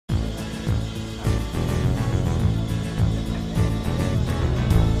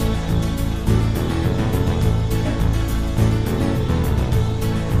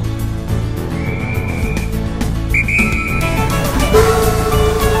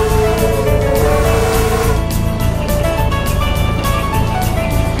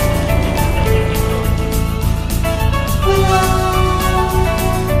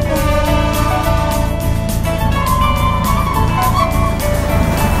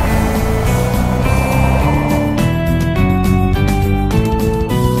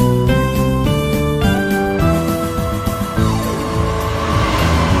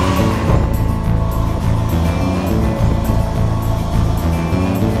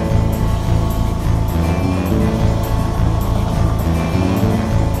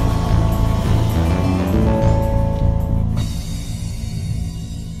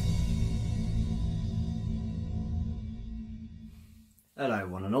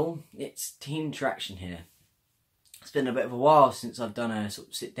channel. It's TeamTraction here. It's been a bit of a while since I've done a sort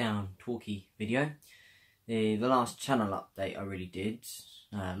of sit down talky video. The last channel update I really did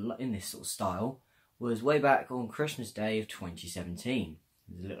in this sort of style was way back on Christmas Day of 2017.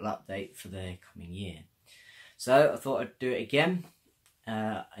 There's a little update for the coming year. So I thought I'd do it again.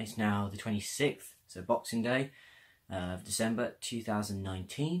 It's now the 26th, so Boxing Day of December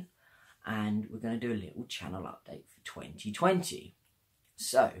 2019. And we're going to do a little channel update for 2020.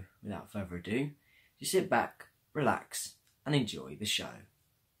 So, without further ado, just sit back, relax, and enjoy the show.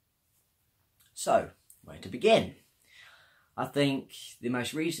 So, where to begin? I think the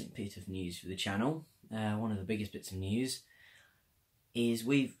most recent bit of news for the channel, one of the biggest bits of news, is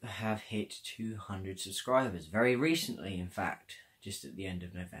we have hit 200 subscribers. Very recently, in fact, just at the end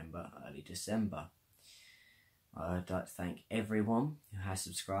of November, early December. I'd like to thank everyone who has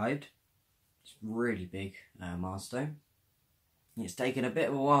subscribed. It's a really big milestone. It's taken a bit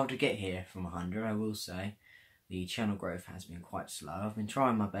of a while to get here from 100, I will say. The channel growth has been quite slow. I've been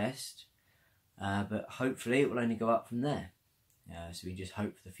trying my best, but hopefully it will only go up from there. So we just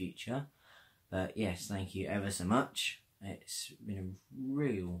hope for the future. But yes, thank you ever so much. It's been a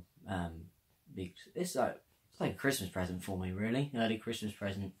real big... It's like a Christmas present for me, really. Early Christmas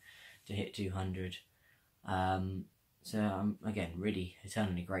present to hit 200. So I'm, again, really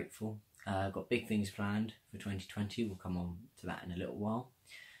eternally grateful. Got big things planned for 2020. We'll come on to that in a little while.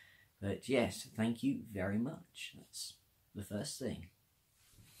 But yes, thank you very much. That's the first thing.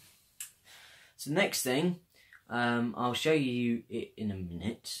 So next thing, I'll show you it in a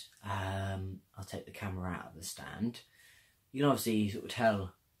minute. I'll take the camera out of the stand. You can obviously sort of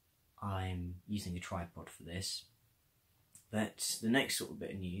tell I'm using a tripod for this. But the next sort of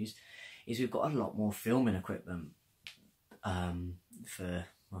bit of news is we've got a lot more filming equipment for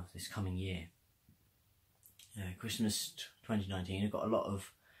this coming year. Christmas 2019, I've got a lot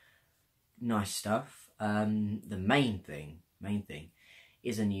of nice stuff. The main thing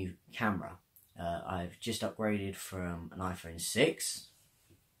is a new camera. I've just upgraded from an iPhone 6.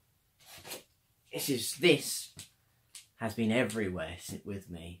 This has been everywhere with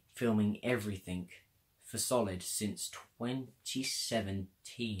me, filming everything for solid since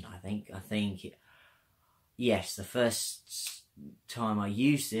 2017, I think. Yes, the first time I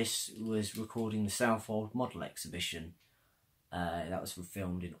used this was recording the Southwold Model exhibition. That was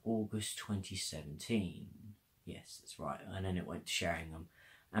filmed in August 2017. Yes, that's right. And then it went to Sheringham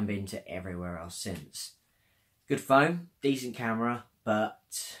and been to everywhere else since. Good phone, decent camera,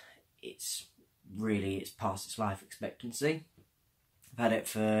 but it's past its life expectancy. I've had it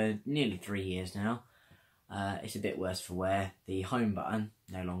for nearly 3 years now. It's a bit worse for wear. The home button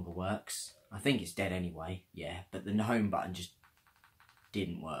no longer works. I think it's dead anyway, yeah, but the home button just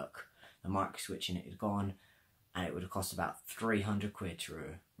didn't work. The mic switch in it is gone, and it would have cost about 300 quid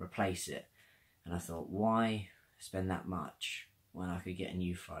to replace it. And I thought, why spend that much when I could get a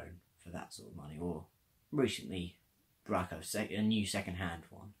new phone for that sort of money, or recently like a new second-hand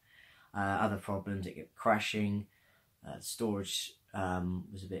one. Other problems, it kept crashing. The storage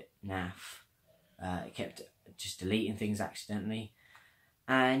was a bit naff. It kept just deleting things accidentally,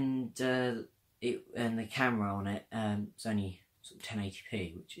 and the camera on it, it's only sort of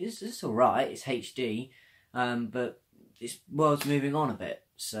 1080p, which is all right. It's HD, but this world's moving on a bit,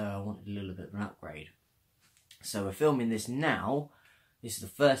 so I wanted a little bit of an upgrade. So we're filming this now. This is the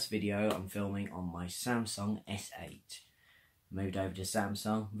first video I'm filming on my Samsung S8. Moved over to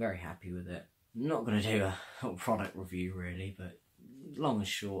Samsung. Very happy with it. I'm not going to do a product review really, but long and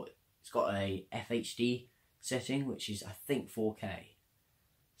short, it's got a FHD setting, which is I think 4K.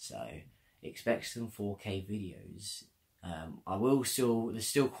 So expect some 4K videos. There's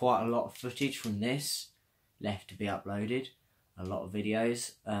still quite a lot of footage from this left to be uploaded. A lot of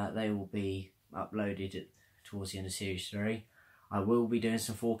videos. They will be uploaded towards the end of Series 3. I will be doing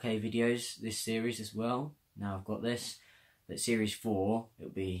some 4K videos this series as well. Now I've got this. But Series 4,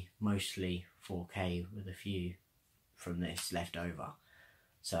 it'll be mostly 4K with a few from this left over.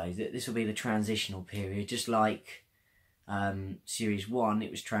 So this will be the transitional period, just like Series 1,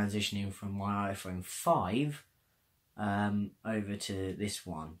 it was transitioning from my iPhone 5 over to this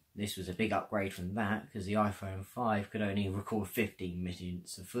one. This was a big upgrade from that, because the iPhone 5 could only record 15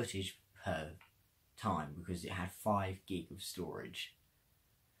 minutes of footage per time, because it had 5 gig of storage.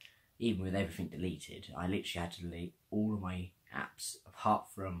 Even with everything deleted, I literally had to delete all of my apps, apart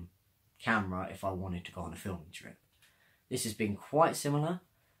from camera, if I wanted to go on a filming trip. This has been quite similar.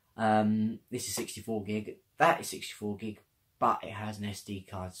 This is 64 gig, that is 64 gig, but it has an SD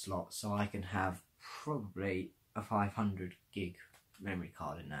card slot, so I can have probably a 500 gig memory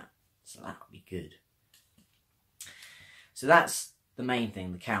card in that, so that would be good. So that's the main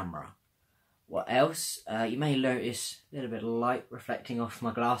thing, the camera. What else? You may notice a little bit of light reflecting off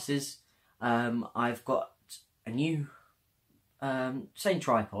my glasses. I've got a new, same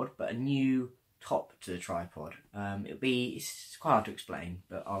tripod, but a new top to the tripod. It's quite hard to explain,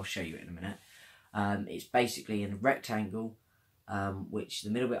 but I'll show you it in a minute. It's basically in a rectangle, which the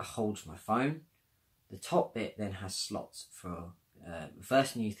middle bit holds my phone. The top bit then has slots for the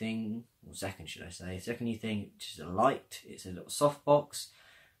first new thing, or second should I say, second new thing, which is a light. It's a little soft box,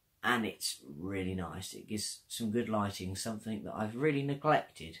 and it's really nice. It gives some good lighting. Something that I've really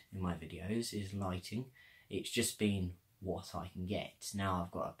neglected in my videos is lighting. It's just been what I can get. Now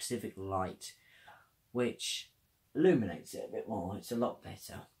I've got a Pacific light which illuminates it a bit more. It's a lot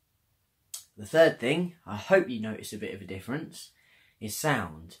better. The third thing, I hope you notice a bit of a difference, is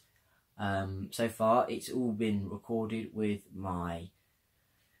sound. So far it's all been recorded with my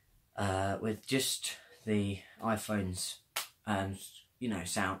with just the iPhone's you know,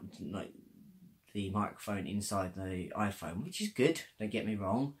 sound, like the microphone inside the iPhone, which is good, don't get me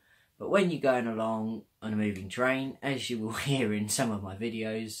wrong. But when you're going along on a moving train, as you will hear in some of my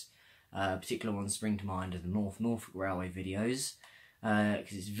videos, particular ones spring to mind are the Norfolk Railway videos,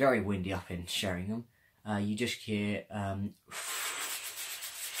 because it's very windy up in Sheringham. You just hear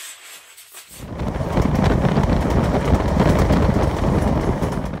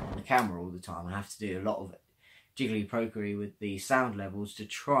the camera all the time. I have to do a lot of jiggly-pokery with the sound levels to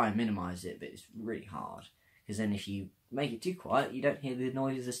try and minimise it, but it's really hard, because then if you make it too quiet, you don't hear the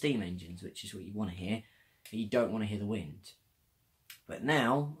noise of the steam engines, which is what you want to hear, but you don't want to hear the wind. But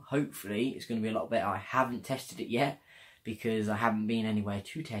now, hopefully, it's going to be a lot better. I haven't tested it yet, because I haven't been anywhere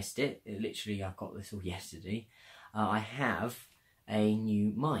to test it. Literally, I got this all yesterday. I have a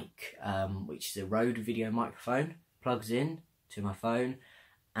new mic, which is a Rode video microphone, plugs in to my phone,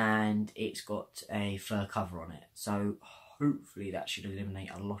 and it's got a fur cover on it. So hopefully that should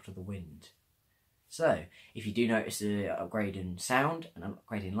eliminate a lot of the wind. So if you do notice an upgrade in sound and an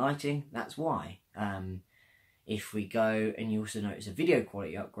upgrade in lighting, that's why. If we go and you also notice a video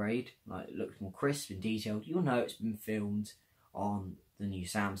quality upgrade, like it looks more crisp and detailed, you'll know it's been filmed on the new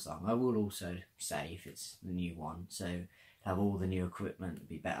Samsung. I will also say if it's the new one, so have all the new equipment,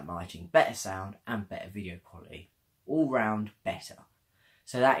 be better lighting, better sound and better video quality. All round better.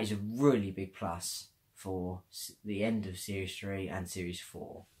 So that is a really big plus for the end of Series 3 and Series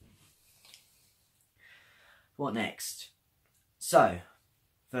 4. What next? So,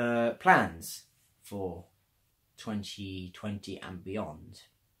 for plans for 2020 and beyond,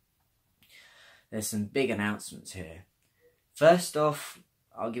 there's some big announcements here. First off,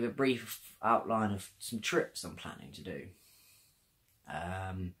 I'll give a brief outline of some trips I'm planning to do.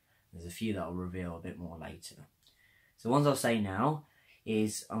 There's a few that I'll reveal a bit more later. So the ones I'll say now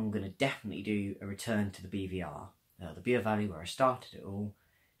is I'm going to definitely do a return to the BVR. The Beer Valley, where I started it all,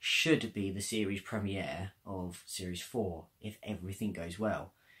 should be the series premiere of Series 4 if everything goes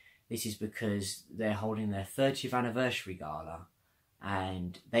well. This is because they're holding their 30th anniversary gala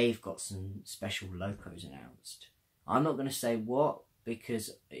and they've got some special locos announced. I'm not going to say what,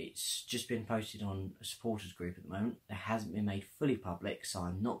 because it's just been posted on a supporters group at the moment. It hasn't been made fully public, so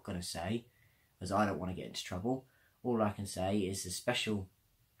I'm not going to say, as I don't want to get into trouble. All I can say is the special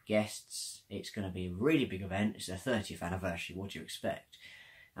guests. It's going to be a really big event. It's their 30th anniversary. What do you expect?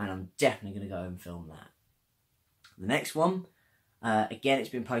 And I'm definitely going to go and film that. The next one, again, it's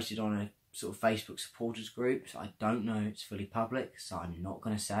been posted on a sort of Facebook supporters group. So I don't know it's fully public, so I'm not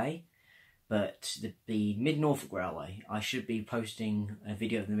going to say. But the Mid-Norfolk Railway, I should be posting a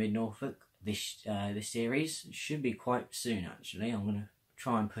video of the Mid-Norfolk this series. It should be quite soon, actually. I'm going to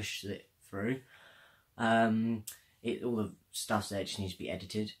try and push it through. All the stuff there just needs to be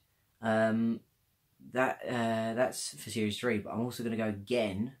edited. That's for Series 3, but I'm also going to go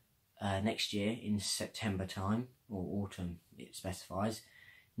again next year in September time, or autumn it specifies.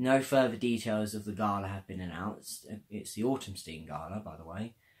 No further details of the gala have been announced. It's the Autumnstein Gala, by the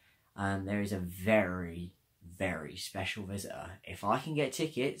way. And there is a very, very special visitor. If I can get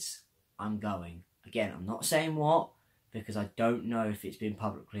tickets, I'm going. Again, I'm not saying what, because I don't know if it's been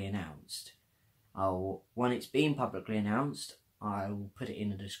publicly announced. When it's been publicly announced, I will put it in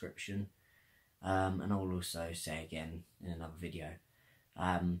the description, and I'll also say again in another video.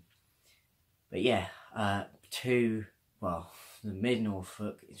 But yeah, the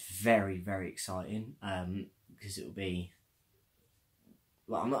Mid-Norfolk is very, very exciting, because it will be,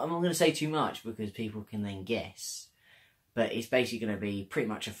 well, I'm not going to say too much because people can then guess, but it's basically going to be pretty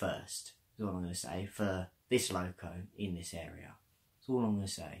much a first, is all I'm going to say, for this loco in this area. That's all I'm going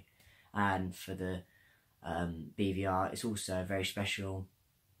to say. And for the BVR, it's also a very special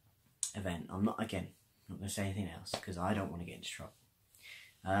event. I'm not going to say anything else because I don't want to get into trouble.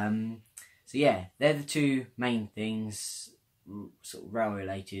 So yeah, they're the two main things, sort of rail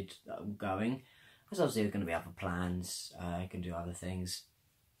related, that I'm going. Because obviously there are going to be other plans, I can do other things.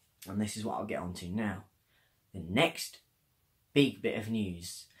 And this is what I'll get onto now. The next big bit of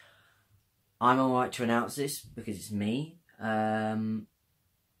news. I'm alright to announce this because it's me.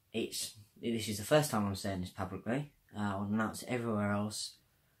 This is the first time I'm saying this publicly. I'll announce it everywhere else.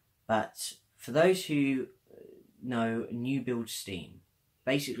 But for those who know new build steam,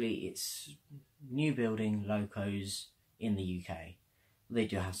 basically it's new building locos in the UK. They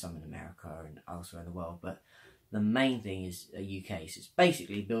do have some in America and elsewhere in the world, but the main thing is UK. So it's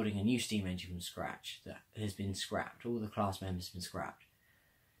basically building a new steam engine from scratch that has been scrapped. All the class members have been scrapped.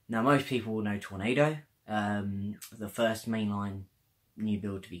 Now most people will know Tornado, the first mainline new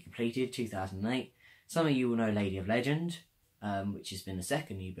build to be completed, 2008. Some of you will know Lady of Legend, which has been the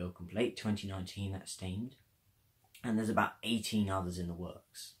second new build complete, 2019, that's steamed. And there's about 18 others in the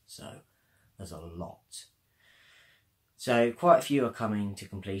works, so there's a lot. So quite a few are coming to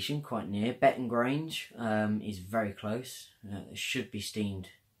completion, quite near. Betton Grange is very close. It should be steamed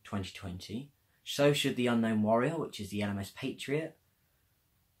 2020. So should the Unknown Warrior, which is the LMS Patriot.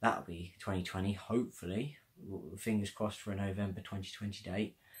 That'll be 2020, hopefully. Fingers crossed for a November 2020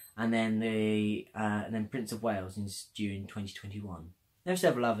 date. And then Prince of Wales is due in 2021. There are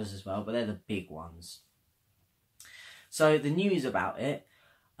several others as well, but they're the big ones. So the news about it,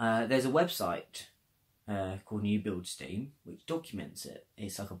 there's a website called New Build Steam, which documents it.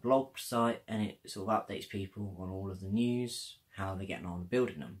 It's like a blog site, and it sort of updates people on all of the news, how they're getting on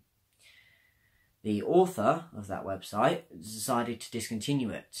building them. The author of that website decided to discontinue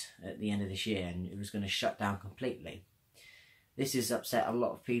it at the end of this year, and it was going to shut down completely. This has upset a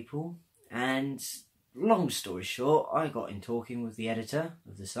lot of people, and long story short, I got in talking with the editor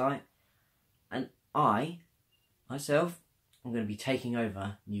of the site, and myself, I'm going to be taking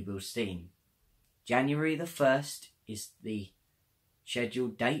over New Build Steam. January the 1st is the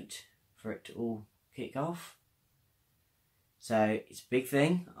scheduled date for it to all kick off. So it's a big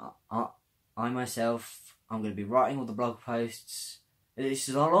thing. I myself, I'm going to be writing all the blog posts. This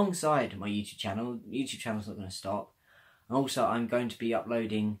is alongside my YouTube channel. YouTube channel's not going to stop. And also I'm going to be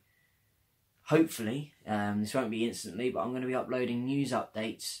uploading, hopefully, this won't be instantly, but I'm going to be uploading news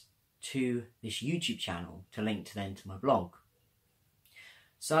updates to this YouTube channel to link to then to my blog.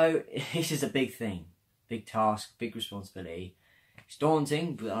 So this is a big thing, big task, big responsibility. It's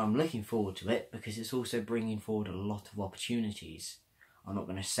daunting, but I'm looking forward to it because it's also bringing forward a lot of opportunities. I'm not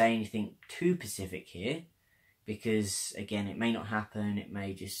going to say anything too specific here because, again, it may not happen, it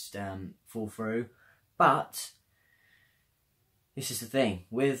may just fall through. But this is the thing,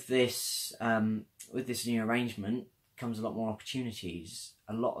 with this new arrangement comes a lot more opportunities.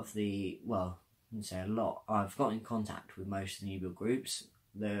 A lot of the, well, I wouldn't say a lot, I've got in contact with most of the new build groups.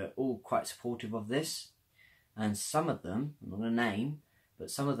 They're all quite supportive of this, and some of them, I'm not going to name, but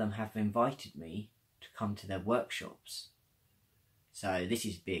some of them have invited me to come to their workshops. So this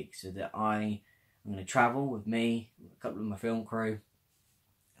is big, so that I'm going to travel with me, a couple of my film crew,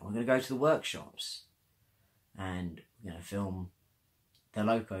 and we're going to go to the workshops, and we're going to film the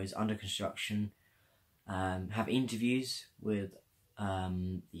locos under construction, have interviews with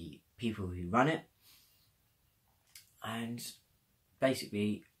the people who run it, and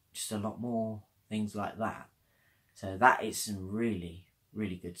basically just a lot more things like that. So that is some really,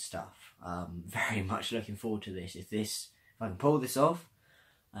 really good stuff. Very much looking forward to this. If I can pull this off,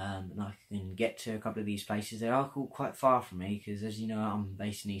 and I can get to a couple of these places. They are quite far from me because, as you know, I'm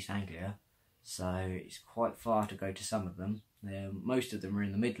based in East Anglia, so it's quite far to go to some of them. Most of them are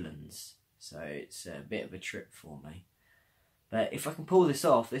in the Midlands, so it's a bit of a trip for me. But if I can pull this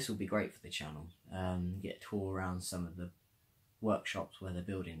off, this will be great for the channel. Get a tour around some of the workshops where they're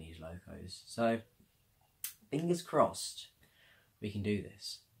building these locos. So, fingers crossed, we can do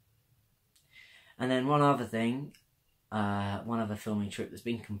this. And then one other thing, one other filming trip that's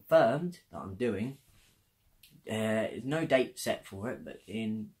been confirmed that I'm doing. There's no date set for it, but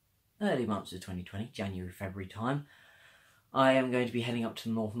in early months of 2020, January, February time, I am going to be heading up to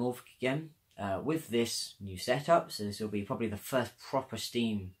North Norfolk again with this new setup. So this will be probably the first proper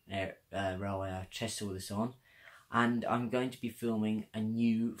steam railway I test all this on. And I'm going to be filming a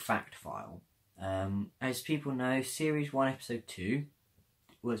new fact file. As people know, Series 1 Episode 2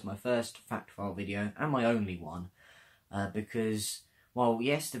 was my first fact file video and my only one. Because, while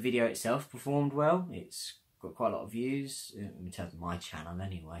yes, the video itself performed well, it's got quite a lot of views, in terms of my channel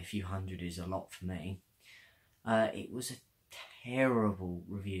anyway, a few hundred is a lot for me. It was a terrible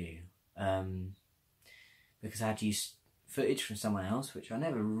review, because I had to use footage from someone else, which I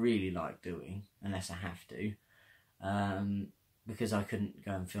never really like doing, unless I have to, because I couldn't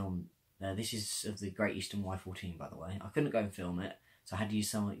go and film. This is of the Great Eastern Y14, by the way. I couldn't go and film it, so I had to use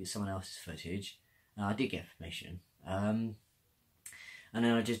someone else's footage. I did get permission, and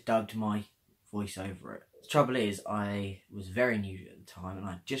then I just dubbed my voice over it. The trouble is, I was very new at the time, and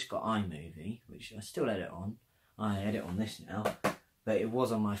I just got iMovie, which I still edit on. I edit on this now, but it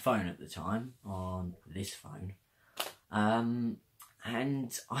was on my phone at the time, on this phone,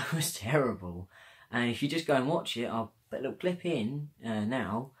 and I was terrible. And if you just go and watch it, I'll put a little clip in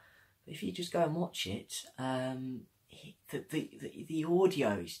now. But if you just go and watch it, the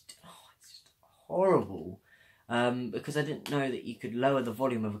audio is it's horrible. Because I didn't know that you could lower the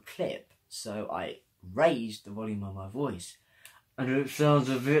volume of a clip, so I raised the volume of my voice, and it sounds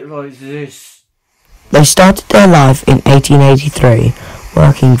a bit like this. They started their life in 1883,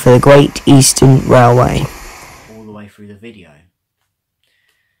 working for the Great Eastern Railway. All the way through the video.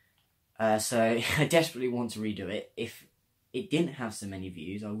 So I desperately want to redo it. If it didn't have so many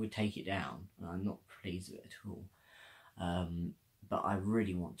views, I would take it down. I'm not pleased with it at all. But I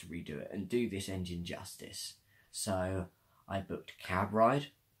really want to redo it and do this engine justice. So I booked a cab ride.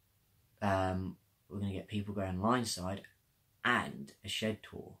 We're going to get people going line side and a shed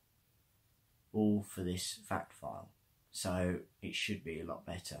tour. All for this fact file. So it should be a lot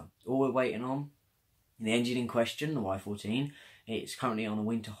better. All we're waiting on, the engine in question, the Y14, it's currently on a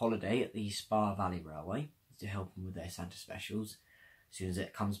winter holiday at the Spa Valley Railway to help them with their Santa specials. As soon as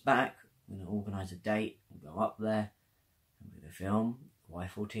it comes back, we're going to organise a date, we'll go up there and we're going to film the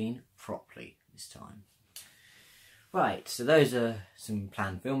Y14 properly this time. Right, so those are some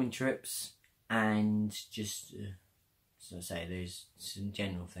planned filming trips, and just, as I say, there's some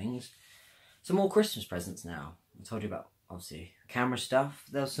general things. Some more Christmas presents now. I told you about, obviously, camera stuff.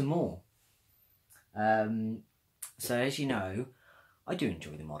 There's some more. So as you know, I do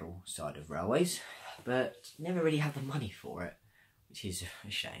enjoy the model side of railways, but never really have the money for it, which is a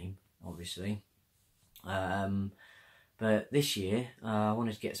shame, obviously. But this year, I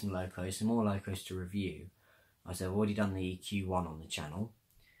wanted to get some more locos to review. As I've already done the Q1 on the channel.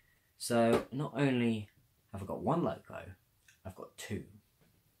 So not only have I got one loco, I've got two.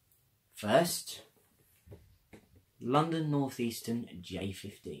 First, London Northeastern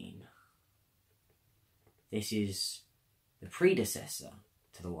J15. This is the predecessor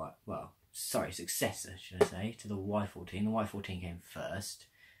to the successor, should I say, to the Y14. The Y14 came first.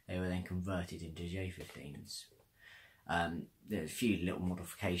 They were then converted into J15s. There's a few little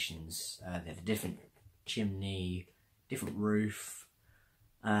modifications. They have a different chimney, different roof,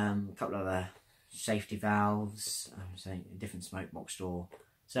 a couple of other safety valves, a different smoke box door.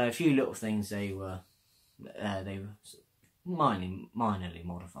 So a few little things they were minorly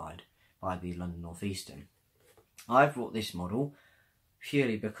modified by the London Northeastern. I've brought this model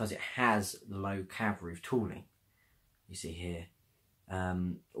purely because it has the low cab roof tooling. You see here,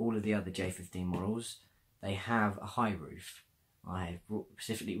 all of the other J15 models, they have a high roof. I have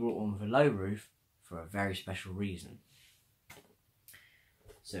specifically brought one with a low roof for a very special reason.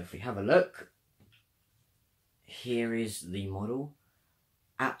 So if we have a look, here is the model.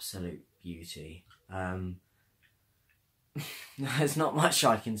 Absolute beauty. There's not much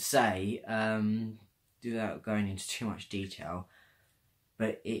I can say without going into too much detail,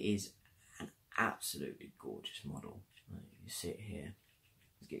 but it is an absolutely gorgeous model. You see it here.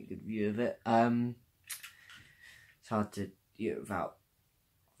 Let's get a good view of it. It's hard to do it without.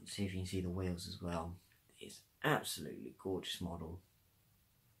 See if you can see the wheels as well. It's absolutely gorgeous model.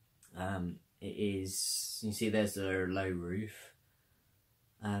 It is. You see, there's a low roof.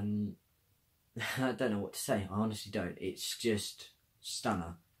 I don't know what to say. I honestly don't. It's just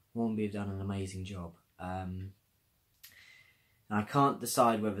stunner. Hornby have done an amazing job. I can't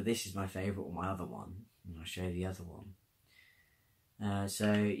decide whether this is my favourite or my other one. And I'll show you the other one.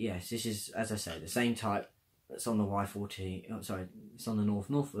 So yes, this is, as I say, the same type that's on the Y14. Oh, sorry, it's on the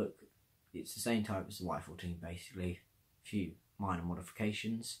Norfolk. It's the same type as the Y14, basically. A few minor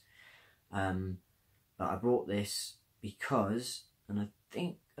modifications. But I brought this because, and I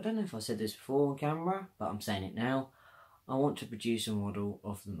don't know if I said this before on camera, but I'm saying it now. I want to produce a model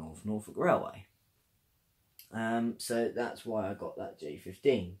of the Norfolk Railway. So that's why I got that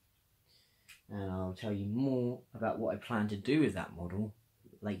J15. And I'll tell you more about what I plan to do with that model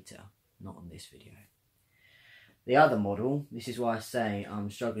later, not on this video. The other model, this is why I say I'm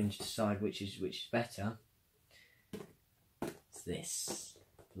struggling to decide which is better. It's this.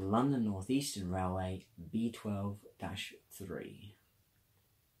 London Northeastern Railway B12-3.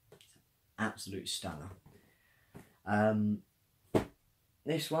 Absolute stunner.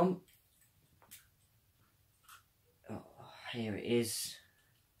 This one, here it is.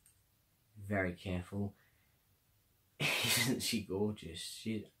 Very careful. isn't she gorgeous?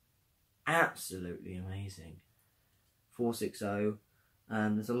 She's absolutely amazing. 460.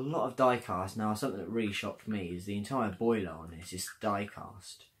 There's a lot of die cast. Now, something that really shocked me is the entire boiler on this is die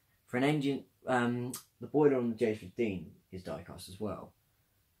cast. For an engine, the boiler on the J15 is die cast as well.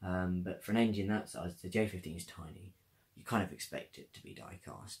 But for an engine that size, the J15 is tiny. You kind of expect it to be die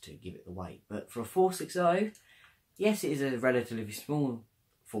cast to give it the weight. But for a 460, yes, it is a relatively small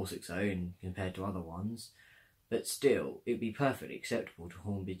 460 compared to other ones. But still, it'd be perfectly acceptable to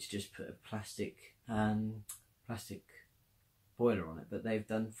Hornby to just put a plastic boiler on it. But they've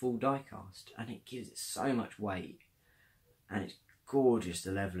done full die cast, and it gives it so much weight. And it's gorgeous,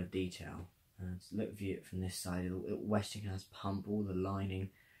 the level of detail. Look, view it from this side. Westinghouse pump, all the lining.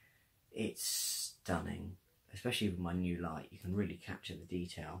 It's stunning, especially with my new light. You can really capture the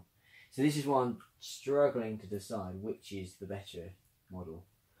detail. So this is why I'm struggling to decide which is the better model.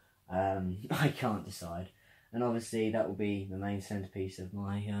 I can't decide. And obviously that will be the main centrepiece of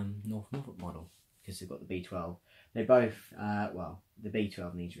my North Norfolk model, because they've got the B12. They both, well, the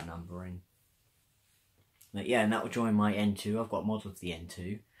B12 needs renumbering. But yeah, and that will join my N2. I've got a model of the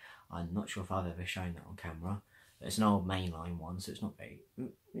N2. I'm not sure if I've ever shown that on camera. But it's an old mainline one, so it's not very...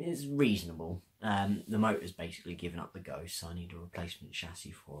 It's reasonable. The motor's basically given up the ghost, so I need a replacement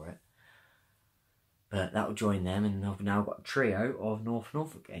chassis for it. But that will join them, and I've now got a trio of North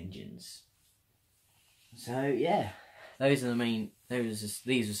Norfolk engines. So yeah, these are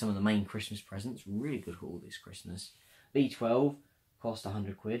some of the main Christmas presents. Really good haul this Christmas. B12 cost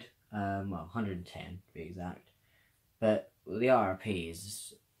 £100, well 110 to be exact. But the RRP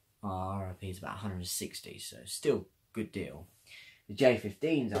is about 160, so still good deal. The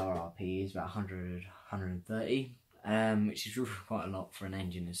J15's RRP is about 100, 130, which is really quite a lot for an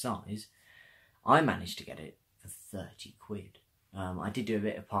engine this size. I managed to get it for 30 quid. I did do a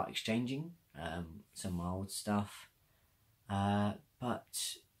bit of part exchanging, some of my old stuff.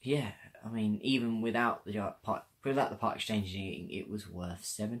 But yeah, I mean, even without the part exchanging, it was worth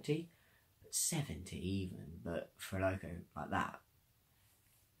 70. But 70 even, but for a loco like that,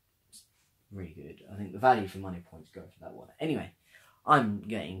 it's really good. I think the value for money points go for that one. Anyway, I'm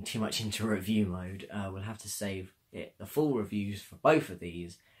getting too much into review mode. We'll have to save it. The full reviews for both of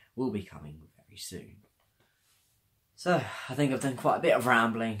these will be coming very soon. So, I think I've done quite a bit of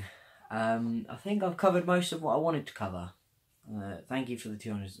rambling. I think I've covered most of what I wanted to cover. Thank you for the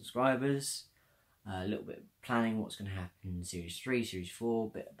 200 subscribers. A little bit of planning what's going to happen in Series 3, Series 4, a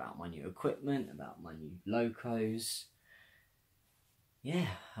bit about my new equipment, about my new locos. Yeah,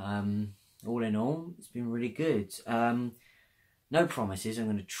 all in all, it's been really good. No promises. I'm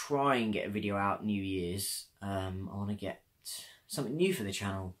going to try and get a video out New Year's. I want to get something new for the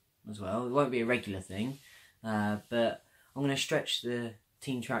channel as well. It won't be a regular thing, but I'm going to stretch the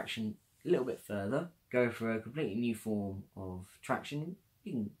TeamTraction a little bit further, go for a completely new form of traction.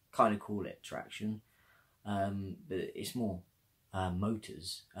 You can kind of call it traction, but it's more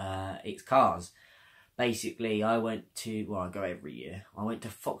motors. It's cars. Basically, I went to, well, I go every year. I went to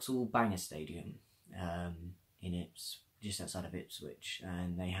Foxhall Banger Stadium in just outside of Ipswich,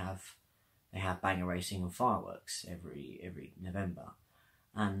 and they have banger racing and fireworks every November.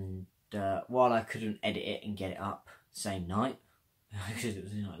 And while I couldn't edit it and get it up the same night, because it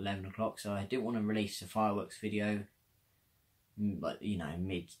was like 11 o'clock, so I didn't want to release a fireworks video, like, you know,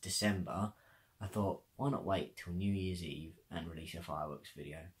 mid-December. I thought, why not wait till New Year's Eve and release a fireworks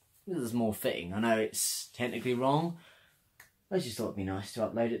video? This is more fitting. I know it's technically wrong, I just thought it'd be nice to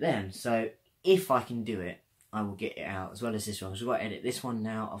upload it then. So if I can do it, I will get it out, as well as this one. So I've got to edit this one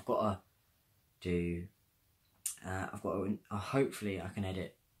now. I've got to do, hopefully I can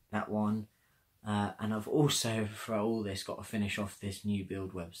edit that one. And I've also, for all this, got to finish off this new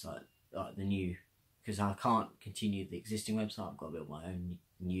build website, because I can't continue the existing website. I've got to build my own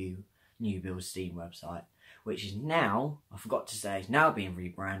new build Steam website, which is now, I forgot to say, it's now being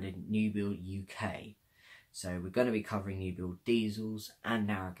rebranded New Build UK. So we're going to be covering new build diesels and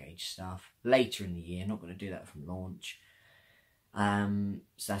narrow gauge stuff later in the year. Not going to do that from launch.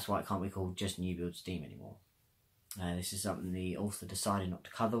 So that's why it can't be called just New Build Steam anymore. This is something the author decided not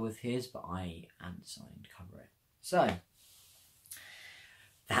to cover with his, but I am deciding to cover it. So,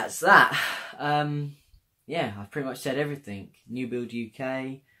 that's that. Yeah, I've pretty much said everything. New Build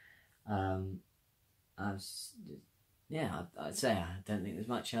UK. I'd say I don't think there's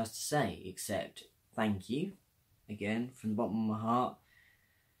much else to say, except thank you, again, from the bottom of my heart.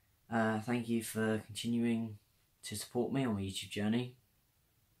 Thank you for continuing to support me on my YouTube journey.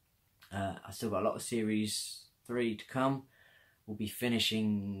 I've still got a lot of Series 3 to come. We'll be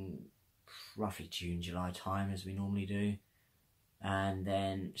finishing roughly June, July time, as we normally do, and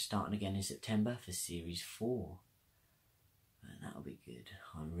then starting again in September for Series 4. and that'll be good.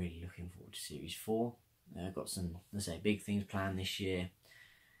 I'm really looking forward to Series 4. I've got some, let's say, big things planned this year.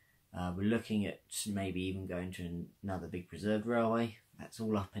 We're looking at maybe even going to another big preserved railway. That's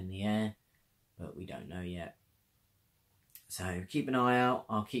all up in the air, but we don't know yet. So keep an eye out.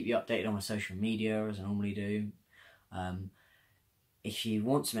 I'll keep you updated on my social media as I normally do. If you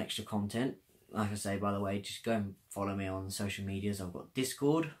want some extra content, like I say, by the way, just go and follow me on social medias. I've got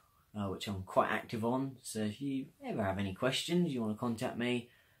Discord, which I'm quite active on. So if you ever have any questions, you want to contact me,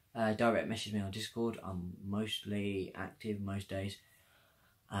 direct message me on Discord. I'm mostly active most days.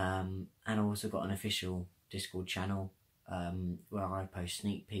 And I've also got an official Discord channel where I post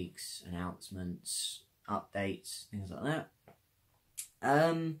sneak peeks, announcements, updates, things like that.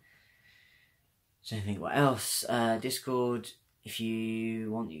 So I think what else? Discord, if you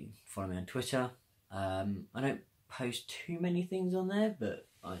want, you can follow me on Twitter. I don't post too many things on there, but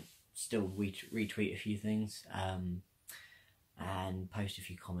I still retweet a few things and post a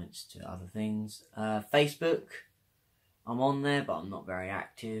few comments to other things. Facebook, I'm on there, but I'm not very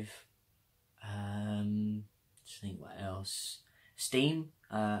active. Just think what else. Steam,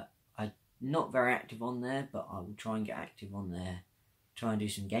 I'm not very active on there, but I will try and get active on there. Try and do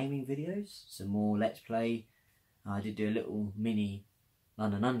some gaming videos, some more Let's Play. I did do a little mini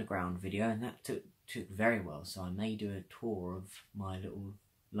London Underground video, and that took very well, so I may do a tour of my little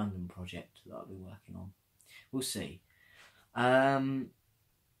London project that I'll be working on. We'll see.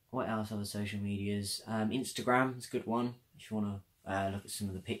 What else? Other social medias? Instagram is a good one if you want to look at some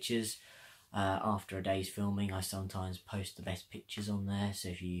of the pictures. After a day's filming, I sometimes post the best pictures on there, so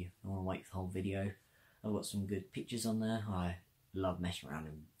if you want to wait for the whole video, I've got some good pictures on there. I love messing around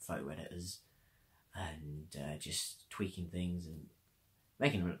in photo editors and just tweaking things and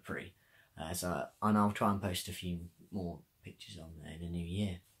making them look pretty. And I'll try and post a few more pictures on there in the new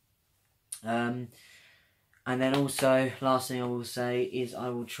year. And then also, last thing I will say is I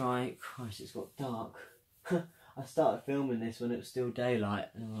will try... Christ, it's got dark. I started filming this when it was still daylight.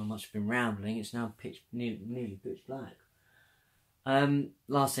 I must have been rambling. It's now nearly pitch black.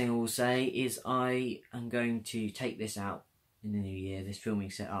 Last thing I will say is I am going to take this out in the new year, this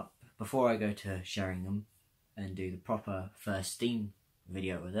filming setup, before I go to Sheringham and do the proper first Steam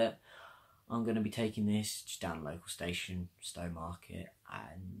video with it. I'm going to be taking this just down a local station, Stowmarket,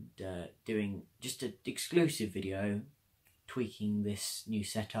 and doing just an exclusive video, tweaking this new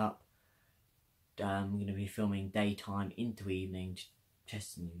setup. I'm going to be filming daytime into evening,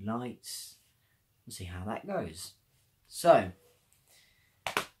 testing new lights. We'll see how that goes. So,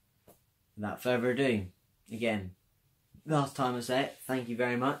 without further ado, again, last time I say it, thank you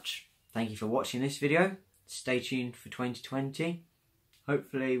very much. Thank you for watching this video. Stay tuned for 2020.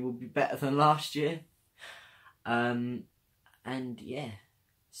 Hopefully we'll be better than last year. And yeah,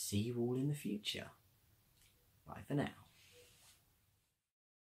 see you all in the future. Bye for now.